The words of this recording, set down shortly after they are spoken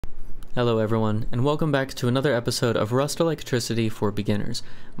Hello everyone, and welcome back to another episode of Rust Electricity for Beginners.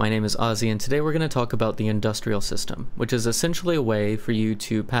 My name is Auzzie, and today we're going to talk about the industrial system, which is essentially a way for you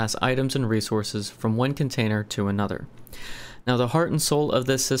to pass items and resources from one container to another. Now, the heart and soul of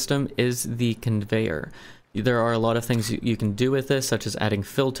this system is the conveyor. There are a lot of things you can do with this, such as adding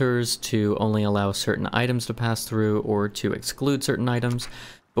filters to only allow certain items to pass through or to exclude certain items,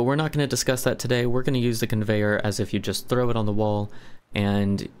 but we're not going to discuss that today. We're going to use the conveyor as if you just throw it on the wall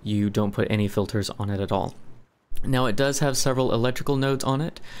and you don't put any filters on it at all. Now, it does have several electrical nodes on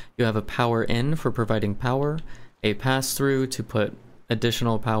it. You have a power in for providing power, a pass through to put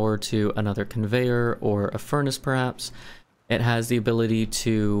additional power to another conveyor or a furnace perhaps. It has the ability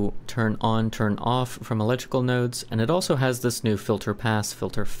to turn on, turn off from electrical nodes, and it also has this new filter pass,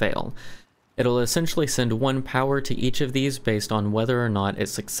 filter fail. It'll essentially send one power to each of these based on whether or not it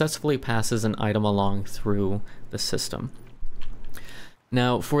successfully passes an item along through the system.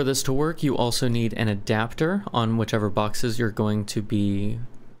 Now, for this to work, you also need an adapter on whichever boxes you're going to be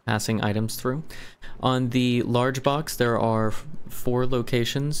passing items through. On the large box, there are 4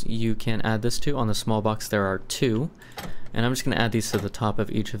 locations you can add this to. On the small box, there are 2. And I'm just going to add these to the top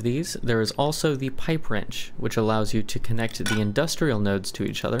of each of these. There is also the pipe wrench, which allows you to connect the industrial nodes to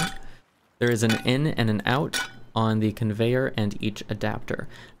each other. There is an in and an out on the conveyor and each adapter.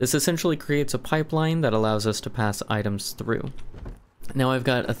 This essentially creates a pipeline that allows us to pass items through. Now I've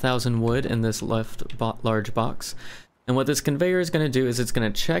got 1,000 wood in this large box, and what this conveyor is going to do is it's going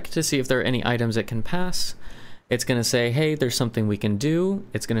to check to see if there are any items it can pass. It's going to say, hey, there's something we can do.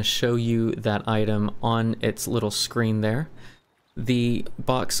 It's going to show you that item on its little screen there. The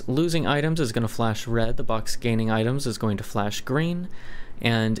box losing items is going to flash red, the box gaining items is going to flash green,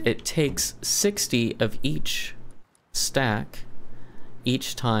 and it takes 60 of each stack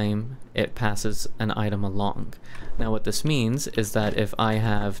each time it passes an item along. Now what this means is that if I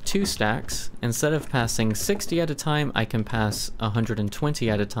have 2 stacks, instead of passing 60 at a time, I can pass 120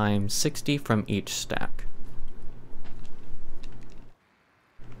 at a time, 60 from each stack.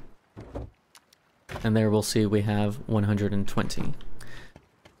 And there we'll see we have 120.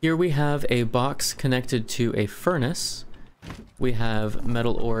 Here we have a box connected to a furnace. We have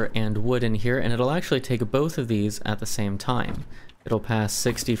metal ore and wood in here, and it'll actually take both of these at the same time. It'll pass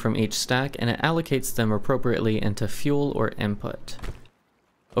 60 from each stack, and it allocates them appropriately into fuel or input.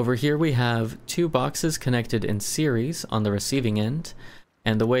 Over here we have 2 boxes connected in series on the receiving end,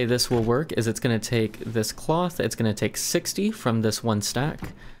 and the way this will work is it's going to take this cloth, it's going to take 60 from this one stack,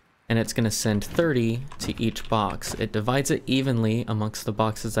 and it's going to send 30 to each box. It divides it evenly amongst the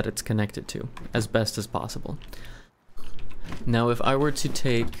boxes that it's connected to, as best as possible. Now if I were to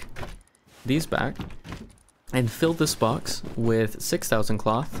take these back and fill this box with 6,000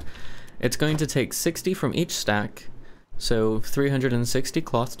 cloth, it's going to take 60 from each stack, so 360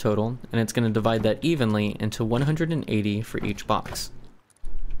 cloth total, and it's going to divide that evenly into 180 for each box.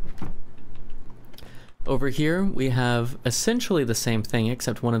 Over here we have essentially the same thing,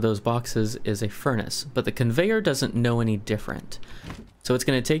 except one of those boxes is a furnace, but the conveyor doesn't know any different. So it's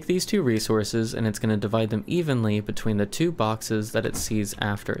going to take these 2 resources and it's going to divide them evenly between the 2 boxes that it sees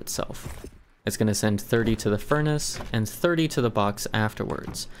after itself. It's going to send 30 to the furnace and 30 to the box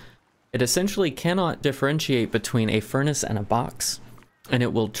afterwards. It essentially cannot differentiate between a furnace and a box, and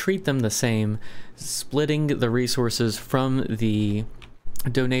it will treat them the same, splitting the resources from the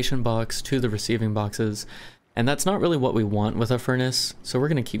donation box to the receiving boxes, and that's not really what we want with a furnace, so we're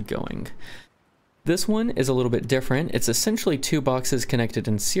going to keep going. This one is a little bit different. It's essentially 2 boxes connected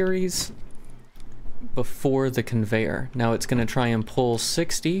in series before the conveyor. Now it's going to try and pull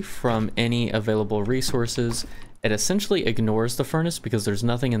 60 from any available resources. It essentially ignores the furnace because there's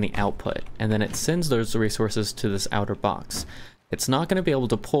nothing in the output, and then it sends those resources to this outer box. It's not going to be able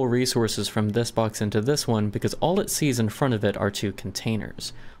to pull resources from this box into this one because all it sees in front of it are 2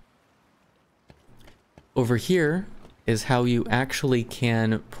 containers. Over here is how you actually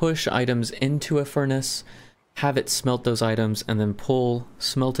can push items into a furnace, have it smelt those items, and then pull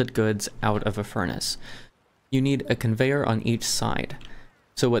smelted goods out of a furnace. You need a conveyor on each side.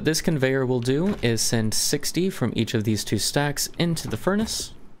 So what this conveyor will do is send 60 from each of these 2 stacks into the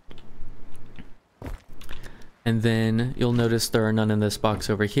furnace. And then you'll notice there are none in this box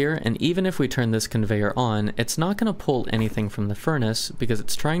over here, and even if we turn this conveyor on, it's not going to pull anything from the furnace because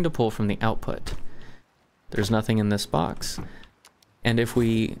it's trying to pull from the output. There's nothing in this box. And if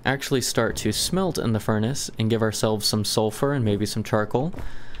we actually start to smelt in the furnace and give ourselves some sulfur and maybe some charcoal,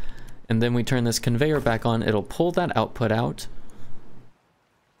 and then we turn this conveyor back on, it'll pull that output out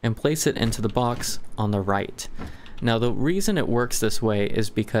and place it into the box on the right. Now the reason it works this way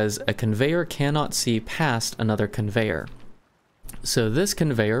is because a conveyor cannot see past another conveyor. So this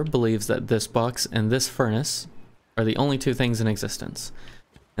conveyor believes that this box and this furnace are the only two things in existence.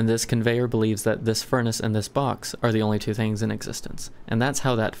 And this conveyor believes that this furnace and this box are the only two things in existence. And that's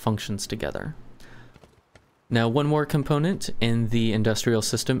how that functions together. Now, one more component in the industrial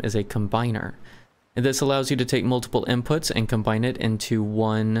system is a combiner. And this allows you to take multiple inputs and combine it into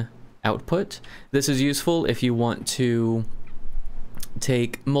one output. This is useful if you want to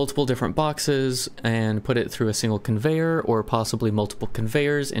take multiple different boxes and put it through a single conveyor, or possibly multiple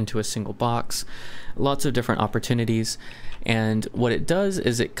conveyors into a single box. Lots of different opportunities. And what it does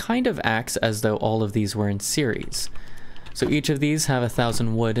is it kind of acts as though all of these were in series. So each of these have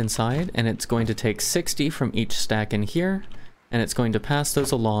 1,000 wood inside, and it's going to take 60 from each stack in here, and it's going to pass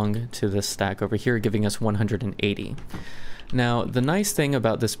those along to this stack over here, giving us 180. Now, the nice thing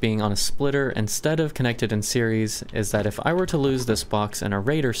about this being on a splitter instead of connected in series is that if I were to lose this box in a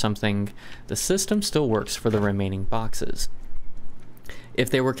raid or something, the system still works for the remaining boxes. If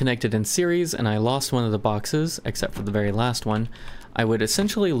they were connected in series and I lost one of the boxes, except for the very last one, I would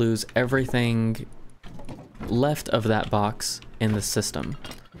essentially lose everything left of that box in the system.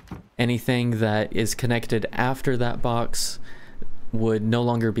 Anything that is connected after that box would no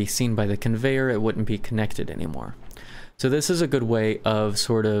longer be seen by the conveyor, it wouldn't be connected anymore. So this is a good way of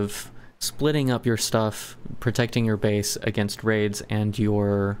sort of splitting up your stuff, protecting your base against raids and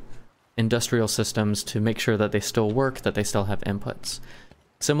your industrial systems to make sure that they still work, that they still have inputs.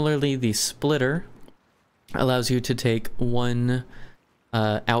 Similarly, the splitter allows you to take one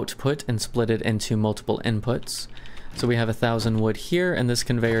output and split it into multiple inputs. So we have 1,000 wood here, and this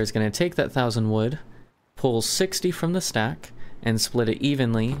conveyor is going to take that 1,000 wood, pull 60 from the stack, and split it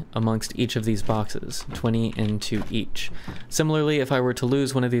evenly amongst each of these boxes, 20 into each. Similarly, if I were to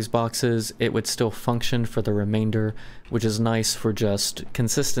lose one of these boxes, it would still function for the remainder, which is nice for just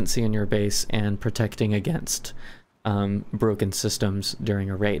consistency in your base and protecting against broken systems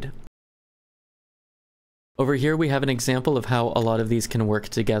during a raid. Over here we have an example of how a lot of these can work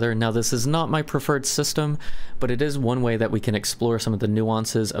together. Now, this is not my preferred system, but it is one way that we can explore some of the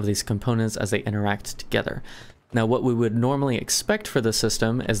nuances of these components as they interact together. Now, what we would normally expect for the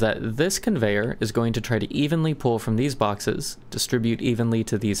system is that this conveyor is going to try to evenly pull from these boxes, distribute evenly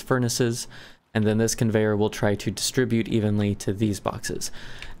to these furnaces, and then this conveyor will try to distribute evenly to these boxes.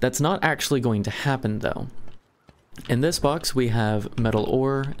 That's not actually going to happen, though. In this box we have metal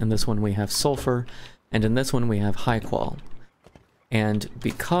ore, in this one we have sulfur, and in this one we have high qual. And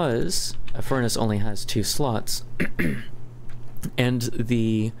because a furnace only has 2 slots, and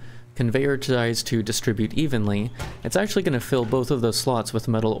the conveyor tries to distribute evenly, it's actually going to fill both of those slots with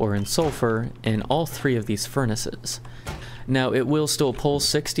metal ore and sulfur in all 3 of these furnaces. Now, it will still pull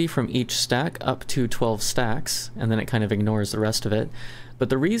 60 from each stack up to 12 stacks, and then it kind of ignores the rest of it. But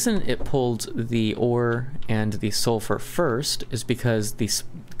the reason it pulled the ore and the sulfur first is because the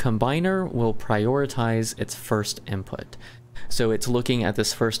combiner will prioritize its first input. So it's looking at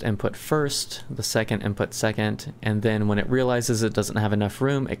this first input first, the second input second, and then when it realizes it doesn't have enough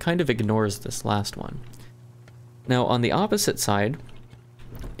room, it kind of ignores this last one. Now, on the opposite side,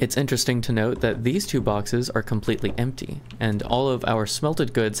 it's interesting to note that these 2 boxes are completely empty, and all of our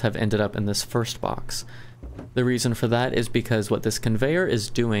smelted goods have ended up in this first box. The reason for that is because what this conveyor is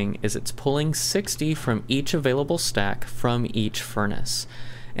doing is it's pulling 60 from each available stack from each furnace.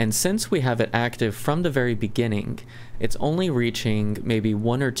 And since we have it active from the very beginning, it's only reaching maybe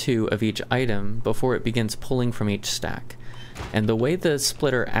 1 or 2 of each item before it begins pulling from each stack. And the way the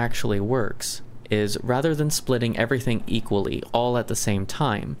splitter actually works is, rather than splitting everything equally all at the same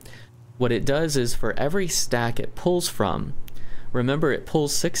time, what it does is for every stack it pulls from, remember it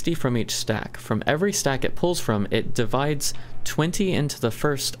pulls 60 from each stack. From every stack it pulls from, it divides 20 into the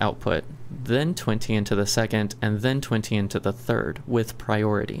first output, then 20 into the second, and then 20 into the third, with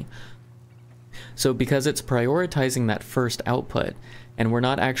priority. So because it's prioritizing that first output, and we're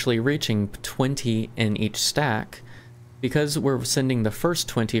not actually reaching 20 in each stack, because we're sending the first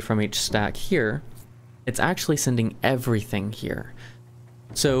 20 from each stack here, it's actually sending everything here.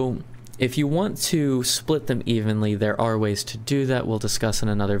 So if you want to split them evenly, there are ways to do that we'll discuss in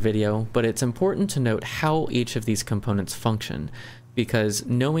another video, but it's important to note how each of these components function, because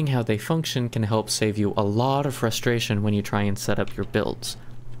knowing how they function can help save you a lot of frustration when you try and set up your builds.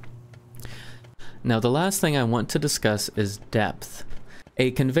 Now, the last thing I want to discuss is depth.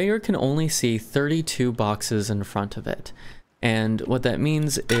 A conveyor can only see 32 boxes in front of it. And what that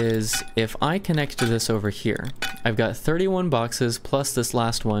means is if I connect to this over here, I've got 31 boxes plus this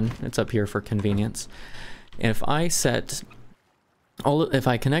last one, it's up here for convenience. If I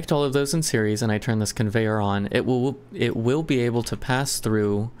connect all of those in series and I turn this conveyor on, it will be able to pass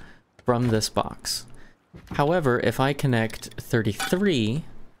through from this box. However, if I connect 33,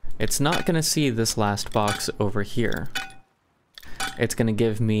 it's not going to see this last box over here. It's going to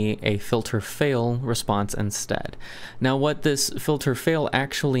give me a filter fail response instead. Now what this filter fail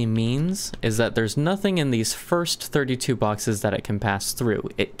actually means is that there's nothing in these first 32 boxes that it can pass through.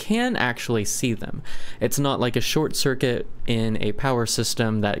 It can actually see them. It's not like a short circuit in a power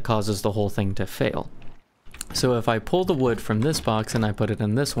system that causes the whole thing to fail. So if I pull the wood from this box and I put it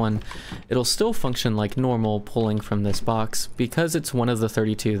in this one, it'll still function like normal pulling from this box because it's one of the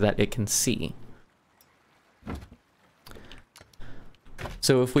 32 that it can see.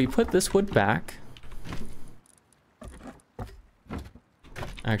 So if we put this wood back,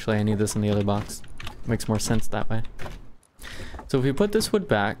 actually I need this in the other box, makes more sense that way. So if we put this wood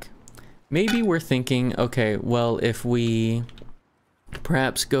back, maybe we're thinking, okay, well, if we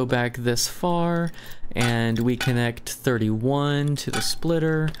perhaps go back this far and we connect 31 to the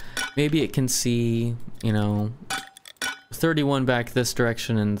splitter, maybe it can see, you know, 31 back this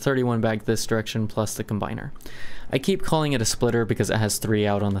direction and 31 back this direction plus the combiner. I keep calling it a splitter because it has 3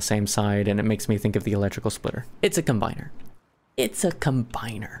 out on the same side and it makes me think of the electrical splitter. It's a combiner. It's a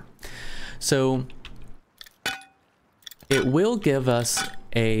combiner. So it will give us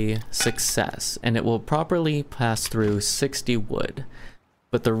a success and it will properly pass through 60 wood.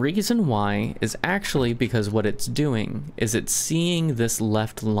 But the reason why is actually because what it's doing is it's seeing this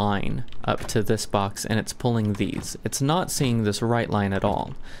left line up to this box and it's pulling these. It's not seeing this right line at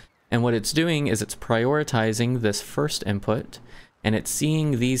all. And what it's doing is it's prioritizing this first input and it's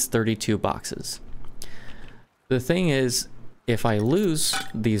seeing these 32 boxes. The thing is, if I lose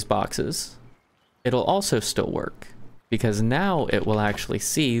these boxes, it'll also still work because now it will actually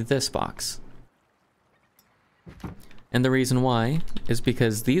see this box. And the reason why is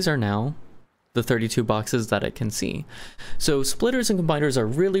because these are now the 32 boxes that it can see. So splitters and combiners are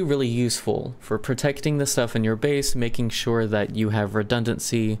really, really useful for protecting the stuff in your base, making sure that you have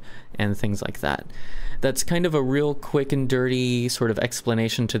redundancy and things like that. That's kind of a real quick and dirty sort of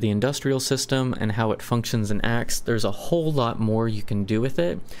explanation to the industrial system and how it functions and acts. There's a whole lot more you can do with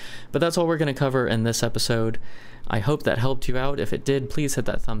it, but that's all we're going to cover in this episode. I hope that helped you out. If it did, please hit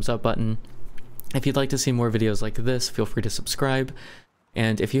that thumbs up button. If you'd like to see more videos like this, feel free to subscribe.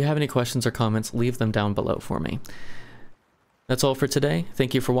 And if you have any questions or comments, leave them down below for me. That's all for today.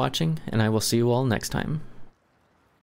 Thank you for watching, and I will see you all next time.